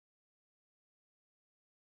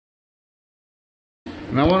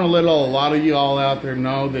And I want to let a lot of you all out there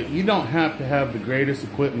know that you don't have to have the greatest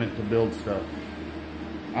equipment to build stuff.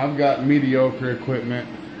 I've got mediocre equipment.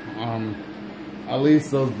 I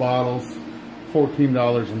lease those bottles,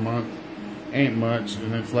 $14 a month. Ain't much,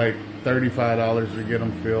 and it's like $35 to get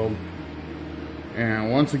them filled.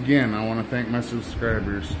 And once again, I want to thank my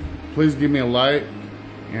subscribers. Please give me a like,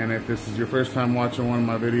 and if this is your first time watching one of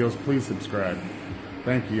my videos, please subscribe.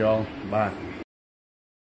 Thank you, y'all. Bye.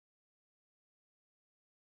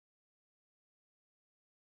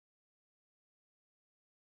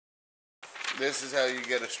 This is how you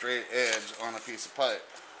get a straight edge on a piece of pipe.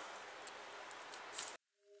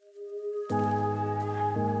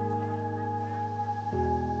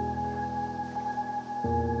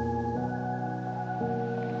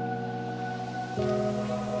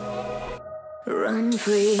 Run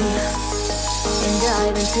free and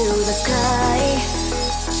dive into the sky.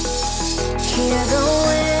 Hear the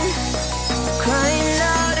wind crying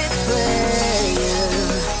out its prayer.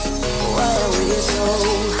 While we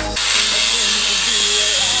so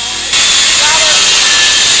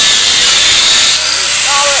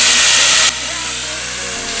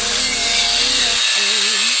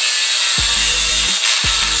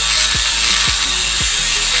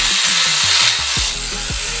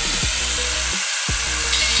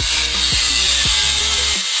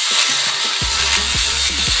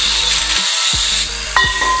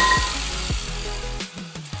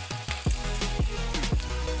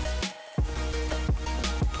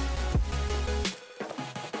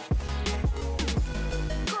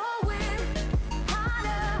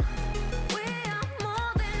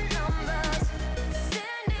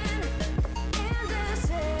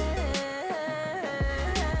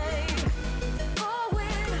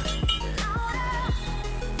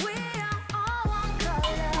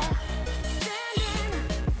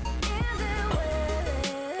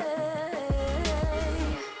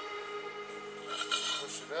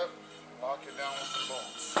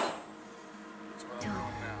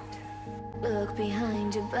look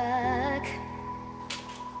behind your back.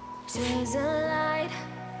 Chase a light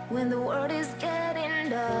when the world is getting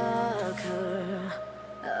darker.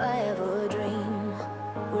 I have a dream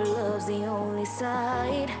where love's the only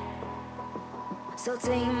side. So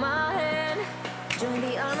take my hand, join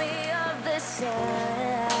the army of the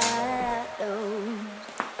shadows.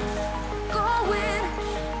 Going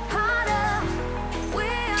harder, we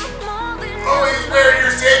are more than always wear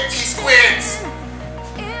your safety squints.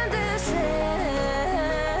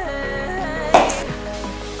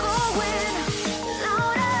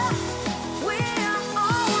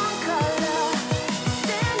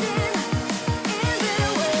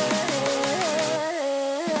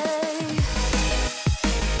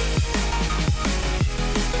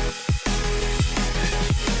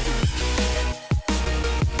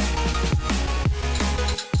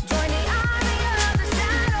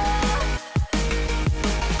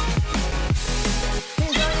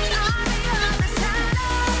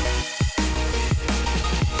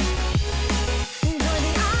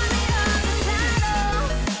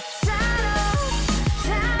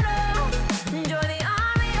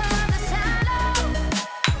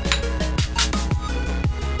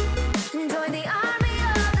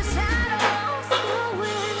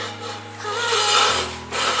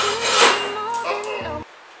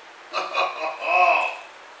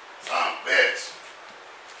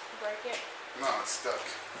 No, it's stuck.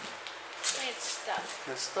 It's stuck.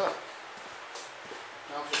 It's stuck.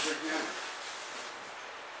 Now put it again.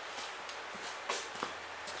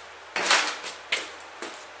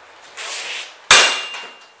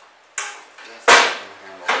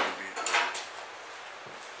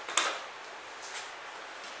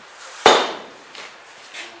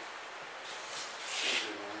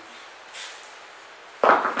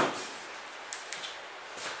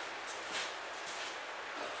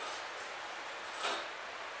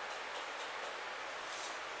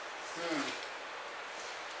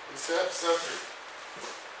 It's that sucker.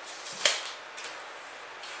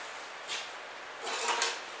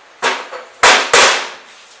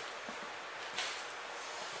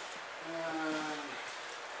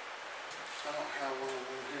 I don't have one of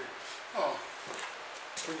them here. Oh,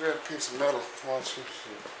 we grab a piece of metal. Watch this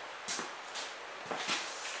shit.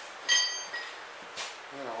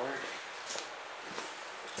 That'll work.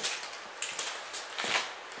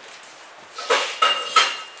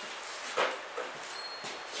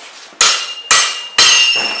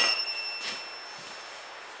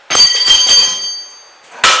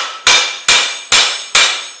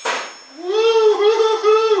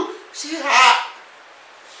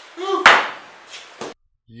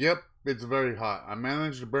 Yep, it's very hot. I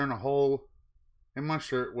managed to burn a hole in my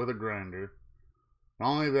shirt with a grinder.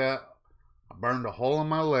 Not only that, I burned a hole in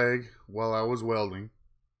my leg while I was welding,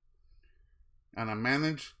 and I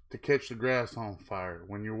managed to catch the grass on fire.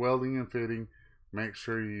 When you're welding and fitting, make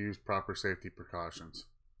sure you use proper safety precautions.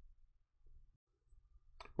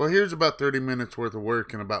 Well, here's about 30 minutes worth of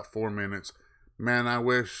work in about 4 minutes. Man, I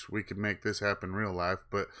wish we could make this happen real life,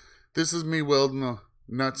 but this is me welding the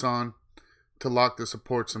nuts on to lock the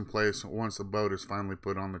supports in place once the boat is finally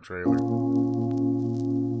put on the trailer.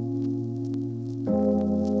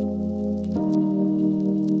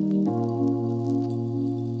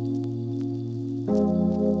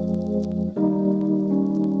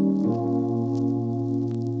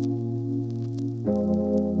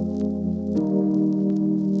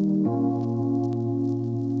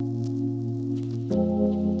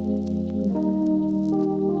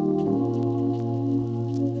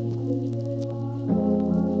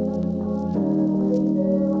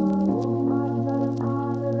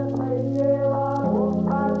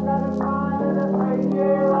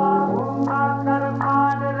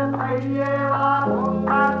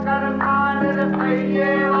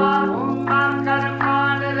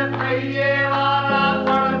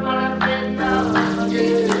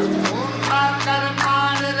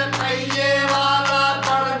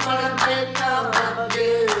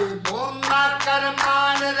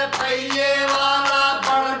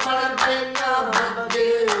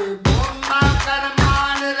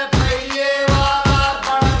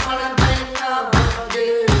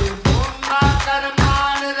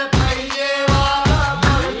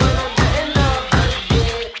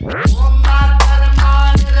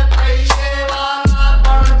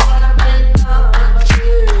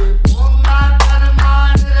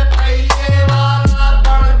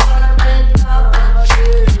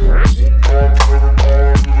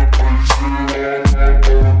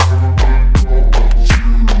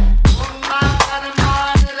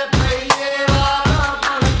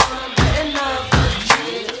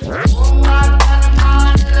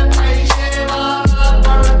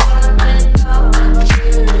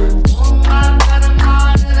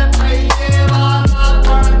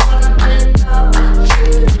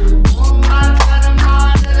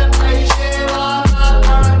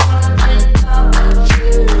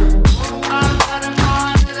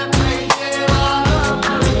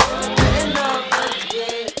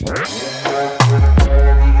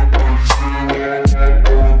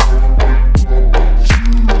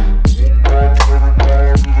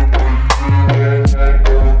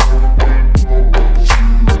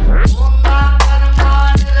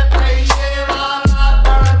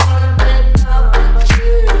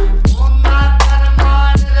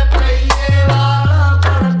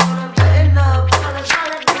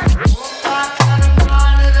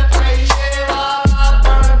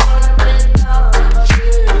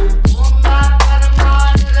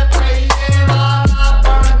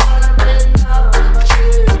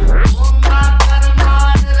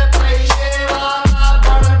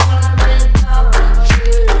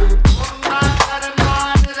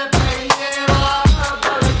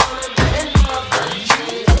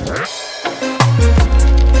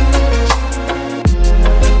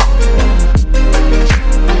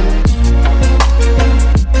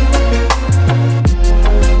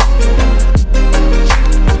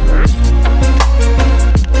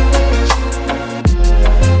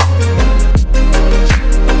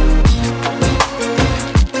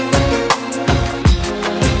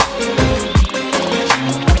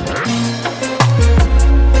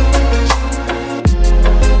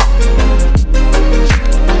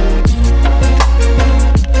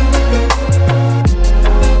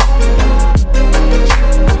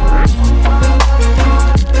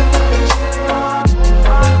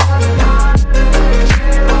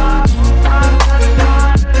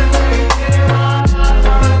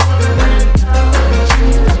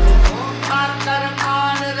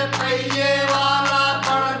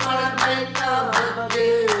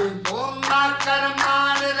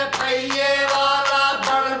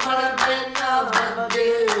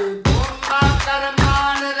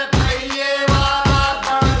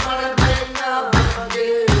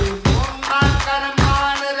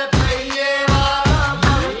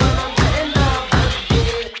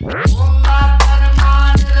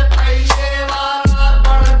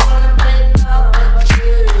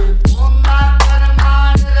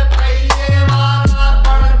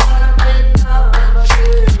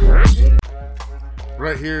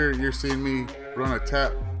 Right here, you're seeing me run a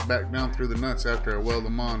tap back down through the nuts after I weld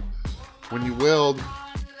them on. When you weld,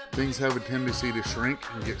 things have a tendency to shrink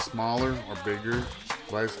and get smaller or bigger,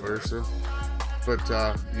 vice versa. But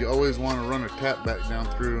you always want to run a tap back down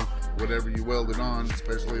through whatever you welded on,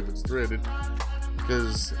 especially if it's threaded,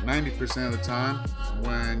 because 90% of the time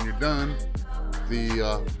when you're done,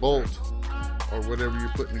 the bolt or whatever you're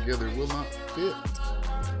putting together will not fit.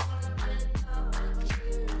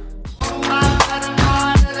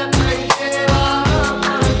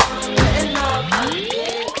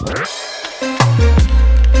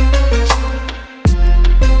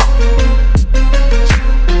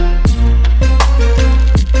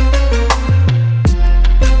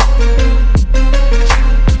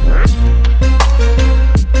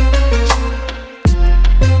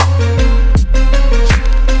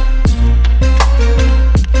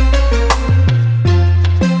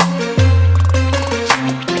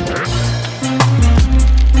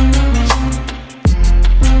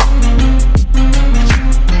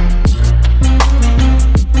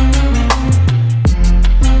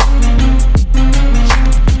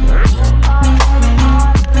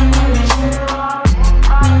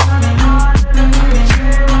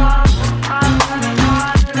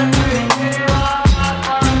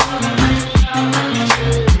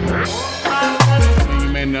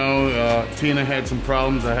 Tina had some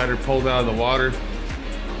problems. I had her pulled out of the water.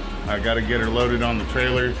 I got to get her loaded on the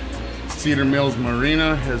trailer. Cedar Mills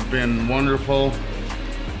Marina has been wonderful.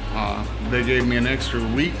 They gave me an extra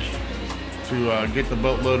week to get the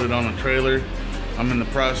boat loaded on a trailer. I'm in the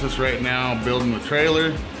process right now building the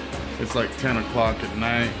trailer. It's like 10 o'clock at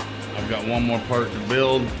night. I've got one more part to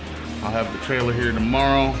build. I'll have the trailer here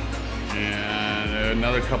tomorrow, and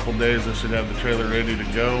another couple days I should have the trailer ready to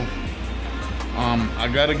go. I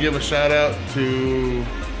gotta give a shout out to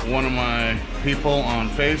one of my people on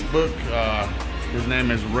Facebook. His name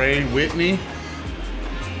is Ray Whitney.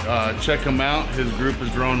 Check him out. His group is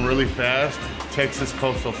growing really fast. Texas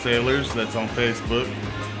Coastal Sailors, that's on Facebook.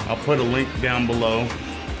 I'll put a link down below.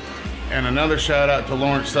 And another shout out to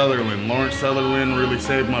Lawrence Sutherland. Lawrence Sutherland really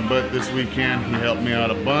saved my butt this weekend. He helped me out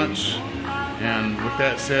a bunch. And with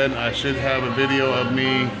that said, I should have a video of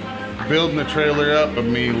me building the trailer up, of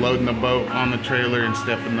me loading the boat on the trailer and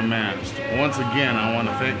stepping the mast. Once again, I want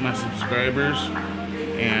to thank my subscribers,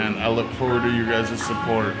 and I look forward to your guys'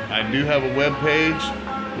 support. I do have a web page,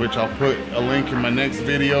 which I'll put a link in my next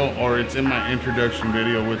video, or it's in my introduction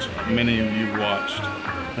video, which many of you watched.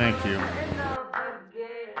 Thank you.